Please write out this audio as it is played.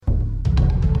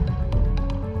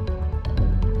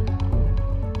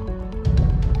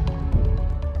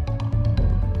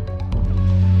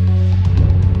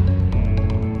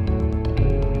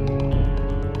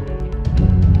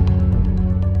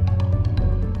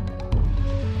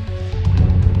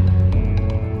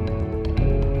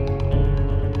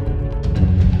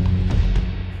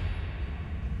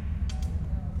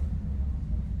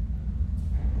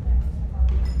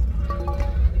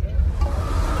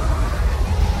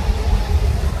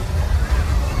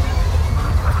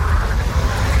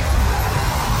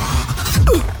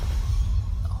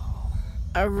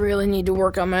I really need to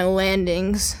work on my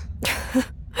landings.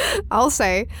 I'll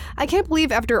say, I can't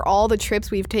believe after all the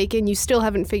trips we've taken, you still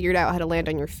haven't figured out how to land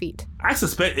on your feet. I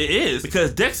suspect it is,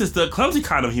 because Dex is the clumsy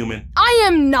kind of human. I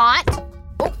am not!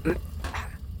 Oh.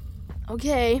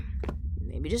 Okay,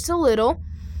 maybe just a little.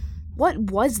 What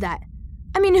was that?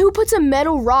 I mean, who puts a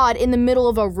metal rod in the middle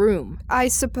of a room? I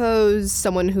suppose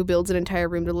someone who builds an entire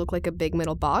room to look like a big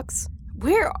metal box.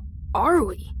 Where are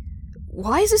we?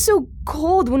 Why is it so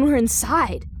cold when we're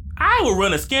inside? I will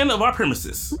run a scan of our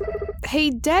premises. Hey,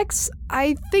 Dex,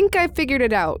 I think I figured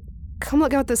it out. Come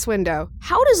look out this window.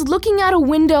 How does looking out a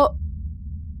window...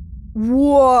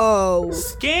 Whoa!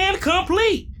 Scan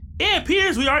complete! It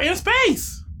appears we are in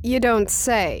space! You don't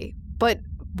say. But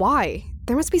why?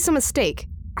 There must be some mistake.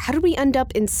 How did we end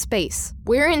up in space?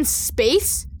 We're in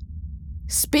space?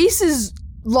 Space is,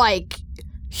 like,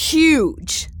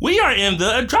 huge. We are in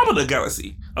the Andromeda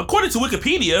Galaxy. According to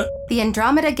Wikipedia, the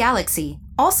Andromeda Galaxy,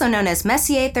 also known as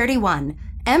Messier 31,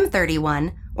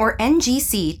 M31, or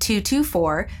NGC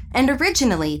 224, and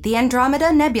originally the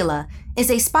Andromeda Nebula,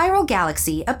 is a spiral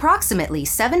galaxy approximately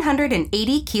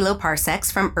 780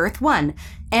 kiloparsecs from Earth 1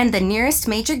 and the nearest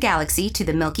major galaxy to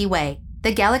the Milky Way.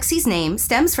 The galaxy's name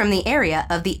stems from the area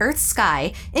of the Earth's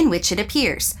sky in which it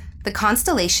appears, the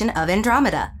constellation of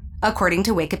Andromeda, according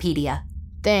to Wikipedia.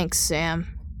 Thanks,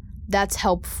 Sam. That's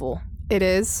helpful. It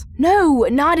is? No,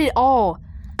 not at all.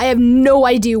 I have no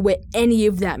idea what any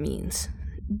of that means.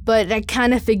 But I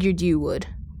kind of figured you would.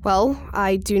 Well,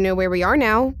 I do know where we are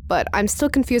now, but I'm still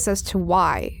confused as to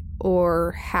why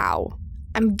or how.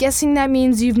 I'm guessing that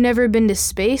means you've never been to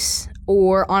space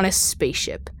or on a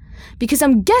spaceship. Because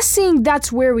I'm guessing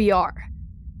that's where we are.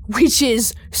 Which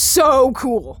is so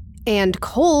cool. And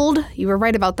cold, you were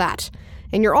right about that.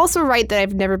 And you're also right that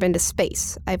I've never been to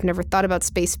space. I've never thought about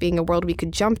space being a world we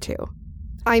could jump to.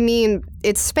 I mean,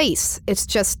 it's space. It's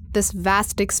just this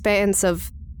vast expanse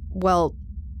of, well,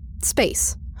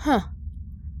 space. Huh.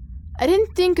 I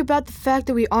didn't think about the fact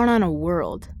that we aren't on a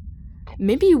world.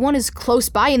 Maybe one is close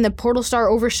by and the portal star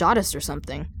overshot us or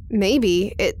something.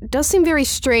 Maybe. It does seem very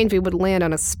strange we would land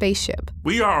on a spaceship.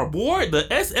 We are aboard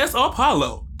the SS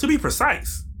Apollo, to be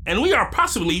precise. And we are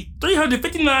approximately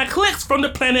 359 clicks from the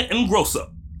planet Engrossa.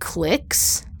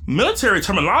 Clicks? Military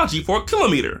terminology for a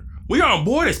kilometer. We are on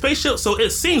board a spaceship, so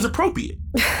it seems appropriate.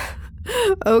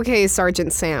 Okay,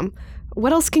 Sergeant Sam.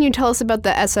 What else can you tell us about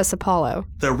the SS Apollo?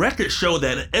 The records show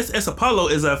that SS Apollo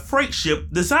is a freight ship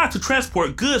designed to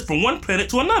transport goods from one planet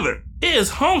to another. It is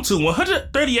home to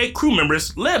 138 crew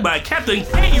members led by Captain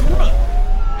K. Rudd.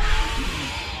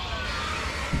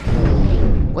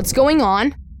 What's going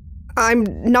on? I'm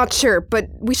not sure, but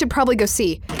we should probably go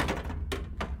see.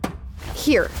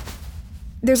 Here.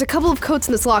 There's a couple of coats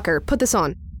in this locker. Put this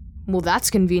on. Well, that's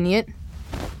convenient.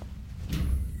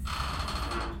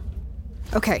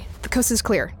 Okay, the coast is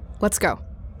clear. Let's go.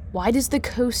 Why does the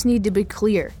coast need to be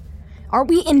clear? Are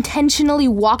we intentionally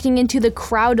walking into the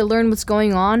crowd to learn what's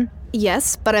going on?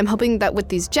 Yes, but I'm hoping that with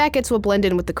these jackets we'll blend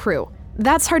in with the crew.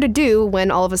 That's hard to do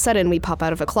when all of a sudden we pop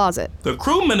out of a closet. The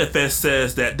crew manifest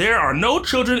says that there are no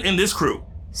children in this crew.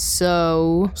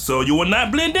 So you will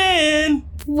not blend in.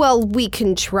 Well, we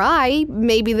can try.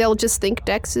 Maybe they'll just think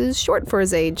Dex is short for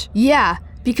his age. Yeah,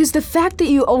 because the fact that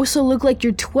you also look like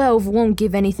you're 12 won't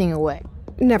give anything away.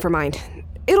 Never mind.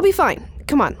 It'll be fine.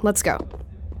 Come on, let's go.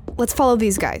 Let's follow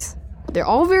these guys. They're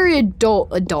all very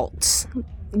adults,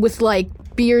 with like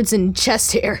beards and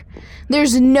chest hair.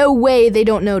 There's no way they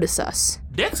don't notice us.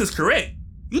 Dex is correct.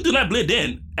 You do not blend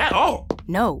in at all.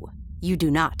 No, you do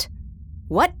not.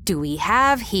 What do we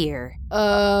have here?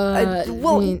 Looks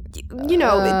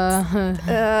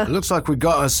like we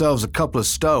got ourselves a couple of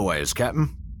stowaways,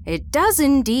 Captain. It does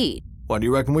indeed. What do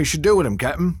you reckon we should do with them,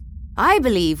 Captain? I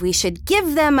believe we should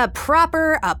give them a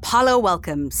proper Apollo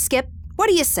welcome. Skip, what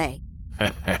do you say?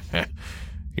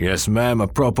 Yes, ma'am, a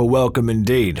proper welcome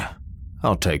indeed.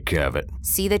 I'll take care of it.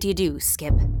 See that you do,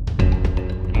 Skip.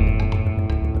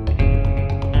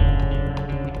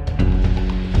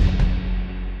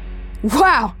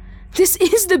 Wow, this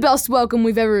is the best welcome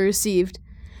we've ever received.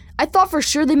 I thought for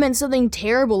sure they meant something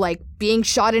terrible like being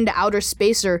shot into outer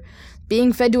space or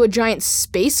being fed to a giant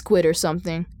space squid or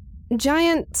something.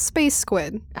 Giant space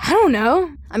squid? I don't know.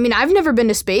 I mean, I've never been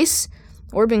to space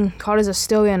or been caught as a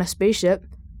stowaway on a spaceship.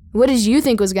 What did you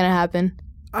think was going to happen?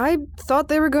 I thought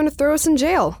they were going to throw us in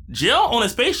jail. Jail on a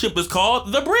spaceship is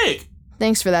called the brig.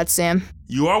 Thanks for that, Sam.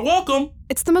 You are welcome.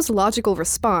 It's the most logical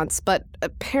response, but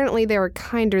apparently they are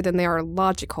kinder than they are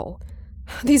logical.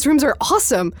 These rooms are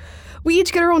awesome. We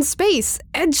each get our own space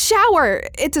and shower.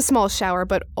 It's a small shower,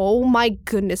 but oh my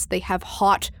goodness, they have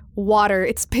hot water.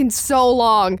 It's been so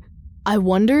long. I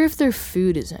wonder if their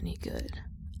food is any good.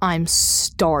 I'm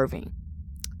starving.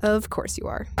 Of course you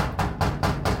are.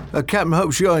 Captain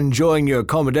hopes you're enjoying your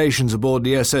accommodations aboard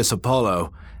the SS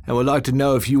Apollo and would like to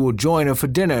know if you will join her for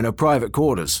dinner in her private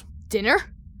quarters. Dinner?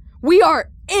 We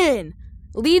are in!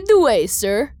 Lead the way,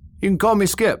 sir. You can call me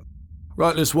Skip.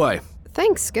 Right this way.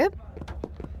 Thanks, Skip.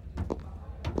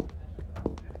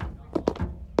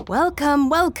 Welcome,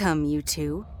 welcome, you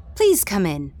two. Please come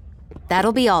in.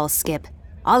 That'll be all, Skip.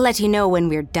 I'll let you know when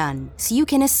we're done, so you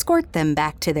can escort them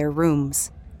back to their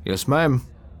rooms. Yes, ma'am.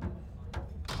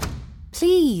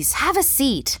 Please, have a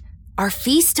seat. Our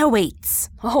feast awaits.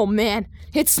 Oh man,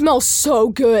 it smells so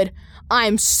good.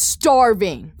 I'm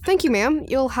starving. Thank you, ma'am.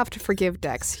 You'll have to forgive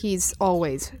Dex. He's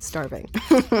always starving.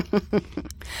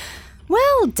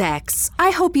 Well, Dex, I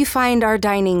hope you find our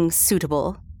dining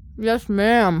suitable. Yes,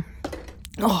 ma'am.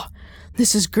 Oh,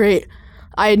 this is great.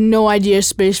 I had no idea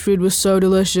space food was so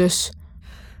delicious.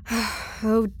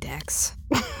 Oh, Dex.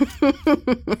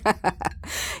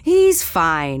 He's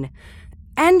fine.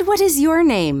 And what is your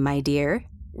name, my dear?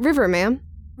 River, ma'am.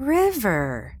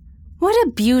 River. What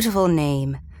a beautiful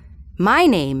name. My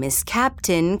name is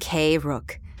Captain K.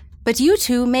 Rook, but you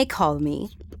two may call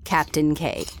me Captain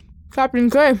K. Captain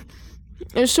K,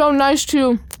 it's so nice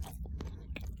to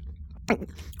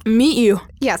meet you.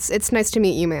 Yes, it's nice to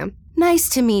meet you, ma'am. Nice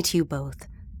to meet you both.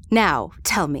 Now,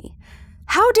 tell me,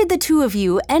 how did the two of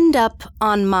you end up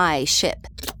on my ship?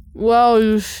 Well,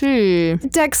 you see...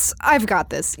 Dex, I've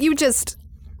got this. You just...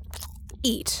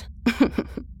 eat.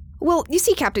 Well, you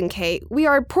see, Captain K, we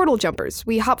are portal jumpers.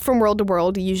 We hop from world to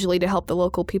world, usually to help the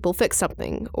local people fix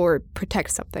something or protect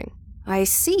something. I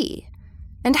see.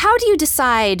 And how do you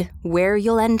decide where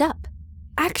you'll end up?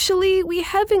 Actually, we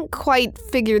haven't quite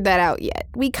figured that out yet.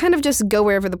 We kind of just go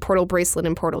wherever the portal bracelet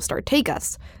and portal star take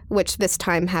us, which this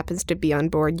time happens to be on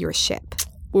board your ship.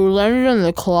 We landed in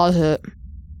the closet.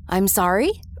 I'm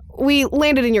sorry? We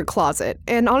landed in your closet,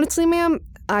 and honestly, ma'am,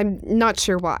 I'm not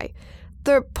sure why.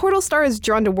 The portal star is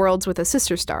drawn to worlds with a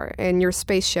sister star, and your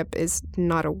spaceship is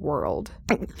not a world.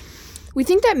 We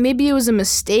think that maybe it was a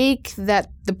mistake, that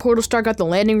the portal star got the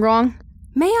landing wrong.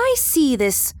 May I see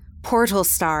this portal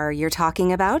star you're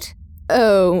talking about?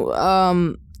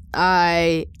 Oh,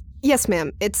 Yes,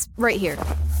 ma'am. It's right here.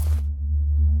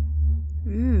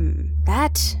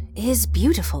 That is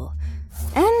beautiful.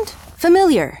 And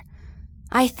familiar.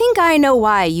 I think I know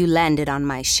why you landed on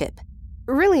my ship.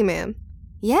 Really, ma'am?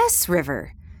 Yes,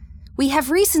 River. We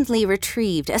have recently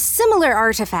retrieved a similar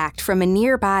artifact from a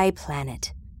nearby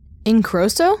planet. In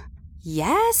Croso?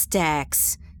 Yes,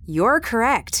 Dex. You're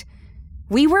correct.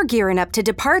 We were gearing up to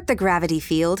depart the gravity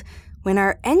field when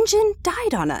our engine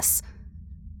died on us.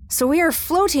 So we are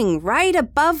floating right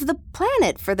above the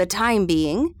planet for the time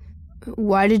being.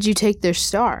 Why did you take their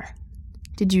star?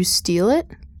 Did you steal it?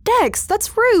 Dex,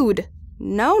 that's rude.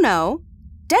 No.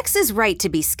 Dex is right to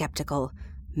be skeptical.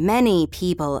 Many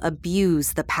people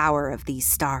abuse the power of these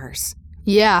stars.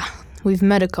 Yeah, we've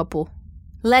met a couple.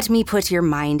 Let me put your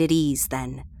mind at ease,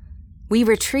 then. We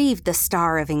retrieved the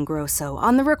Star of Ingrosso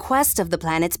on the request of the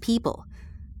planet's people.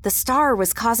 The star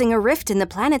was causing a rift in the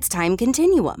planet's time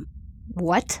continuum.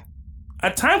 What?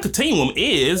 A time continuum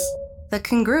is... the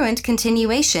congruent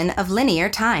continuation of linear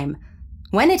time.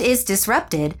 When it is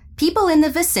disrupted, people in the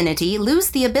vicinity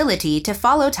lose the ability to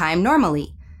follow time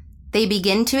normally. They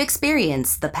begin to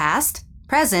experience the past,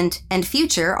 present, and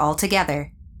future all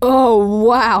together. Oh,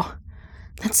 wow.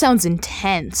 That sounds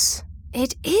intense.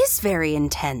 It is very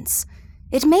intense.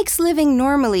 It makes living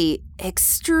normally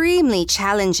extremely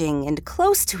challenging and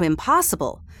close to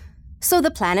impossible. So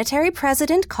the planetary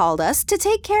president called us to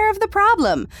take care of the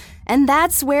problem, and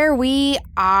that's where we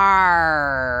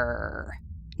are.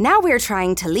 Now we're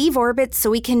trying to leave orbit so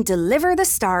we can deliver the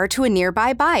star to a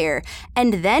nearby buyer,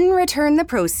 and then return the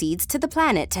proceeds to the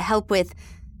planet to help with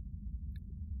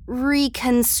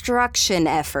reconstruction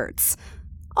efforts.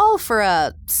 All for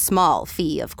a small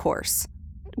fee, of course.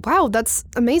 Wow, that's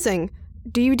amazing.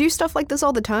 Do you do stuff like this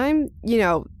all the time? You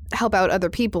know, help out other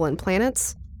people and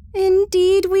planets?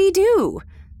 Indeed we do.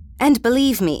 And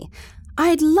believe me,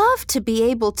 I'd love to be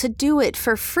able to do it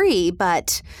for free,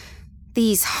 but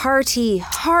these hearty,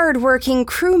 hard-working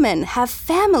crewmen have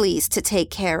families to take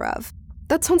care of.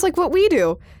 That sounds like what we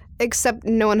do. Except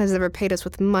no one has ever paid us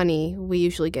with money. We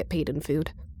usually get paid in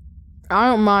food.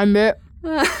 I don't mind it.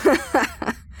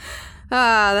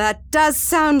 That does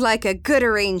sound like a good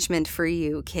arrangement for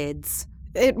you, kids.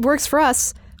 It works for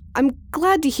us. I'm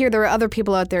glad to hear there are other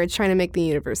people out there trying to make the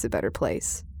universe a better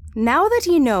place. Now that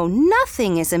you know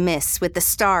nothing is amiss with the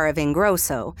Star of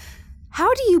Ingrosso,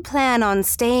 how do you plan on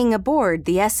staying aboard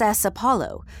the SS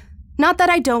Apollo? Not that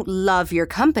I don't love your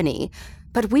company,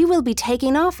 but we will be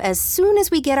taking off as soon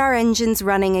as we get our engines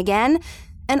running again,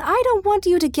 and I don't want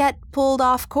you to get pulled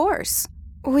off course.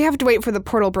 We have to wait for the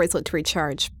portal bracelet to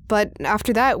recharge, but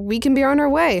after that, we can be on our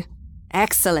way.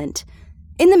 Excellent.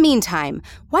 In the meantime,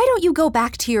 why don't you go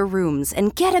back to your rooms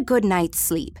and get a good night's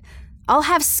sleep? I'll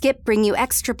have Skip bring you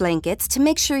extra blankets to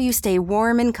make sure you stay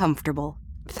warm and comfortable.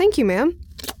 Thank you, ma'am.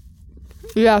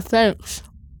 Yeah, thanks.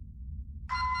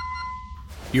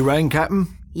 You rang, Captain?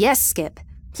 Yes, Skip.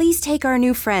 Please take our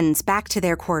new friends back to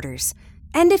their quarters.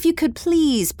 And if you could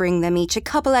please bring them each a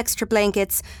couple extra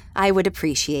blankets, I would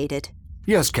appreciate it.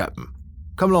 Yes, Captain.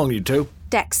 Come along, you two.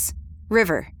 Dex,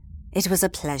 River, it was a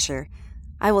pleasure.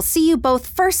 I will see you both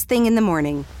first thing in the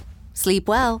morning. Sleep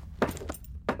well.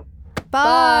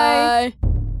 Bye.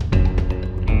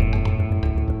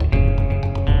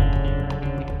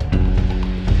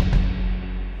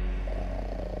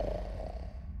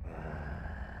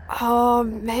 Oh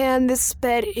man, this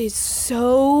bed is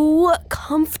so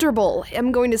comfortable.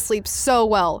 I'm going to sleep so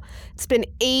well. It's been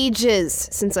ages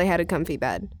since I had a comfy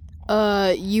bed.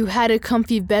 You had a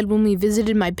comfy bed when we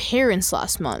visited my parents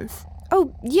last month.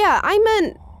 Oh, yeah, I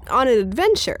meant on an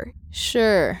adventure.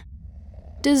 Sure.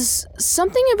 Does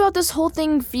something about this whole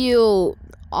thing feel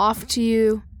off to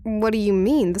you? What do you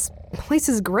mean? This place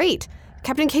is great.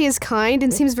 Captain K is kind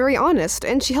and seems very honest,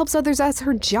 and she helps others as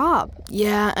her job.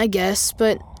 Yeah, I guess,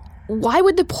 but why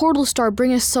would the portal star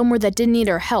bring us somewhere that didn't need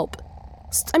our help?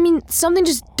 I mean, something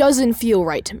just doesn't feel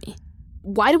right to me.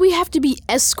 Why do we have to be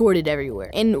escorted everywhere?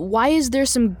 And why is there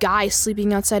some guy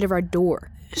sleeping outside of our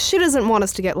door? She doesn't want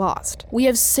us to get lost. We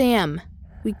have Sam.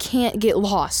 We can't get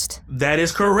lost. That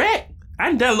is correct.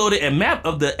 I downloaded a map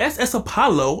of the SS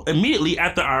Apollo immediately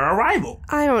after our arrival.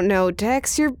 I don't know,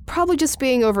 Dex. You're probably just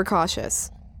being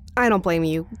overcautious. I don't blame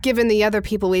you, given the other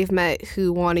people we've met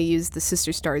who want to use the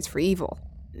sister stars for evil.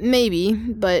 Maybe,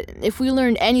 but if we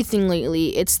learned anything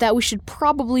lately, it's that we should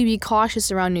probably be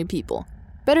cautious around new people.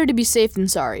 Better to be safe than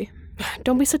sorry.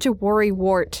 Don't be such a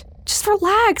worry-wart. Just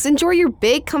relax, enjoy your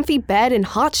big, comfy bed and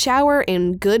hot shower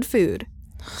and good food.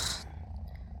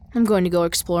 I'm going to go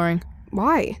exploring.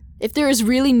 Why? If there is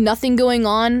really nothing going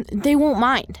on, they won't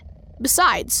mind.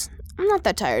 Besides, I'm not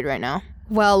that tired right now.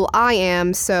 Well, I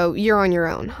am, so you're on your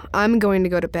own. I'm going to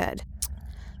go to bed.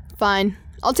 Fine.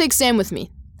 I'll take Sam with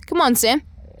me. Come on, Sam.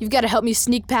 You've got to help me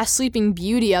sneak past Sleeping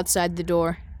Beauty outside the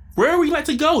door. Where would you like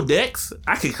to go, Dex?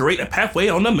 I can create a pathway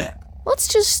on the map. Let's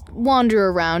just wander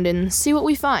around and see what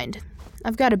we find.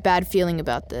 I've got a bad feeling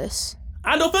about this.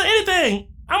 I don't feel anything.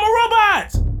 I'm a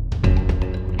robot.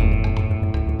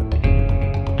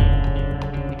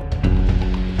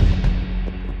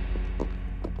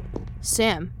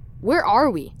 Sam, where are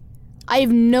we? I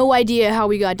have no idea how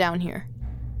we got down here.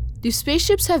 Do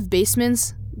spaceships have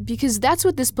basements? Because that's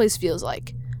what this place feels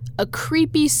like. A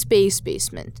creepy space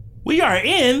basement. We are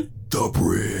in The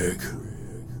brig.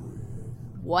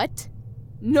 What?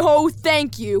 No,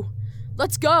 thank you.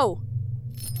 Let's go.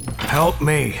 Help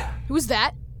me. Who's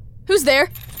that? Who's there?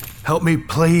 Help me,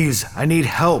 please. I need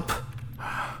help.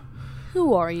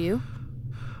 Who are you?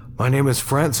 My name is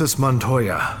Francis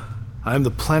Montoya. I am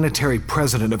the planetary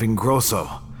president of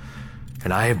Ingrosso,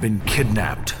 and I have been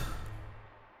kidnapped.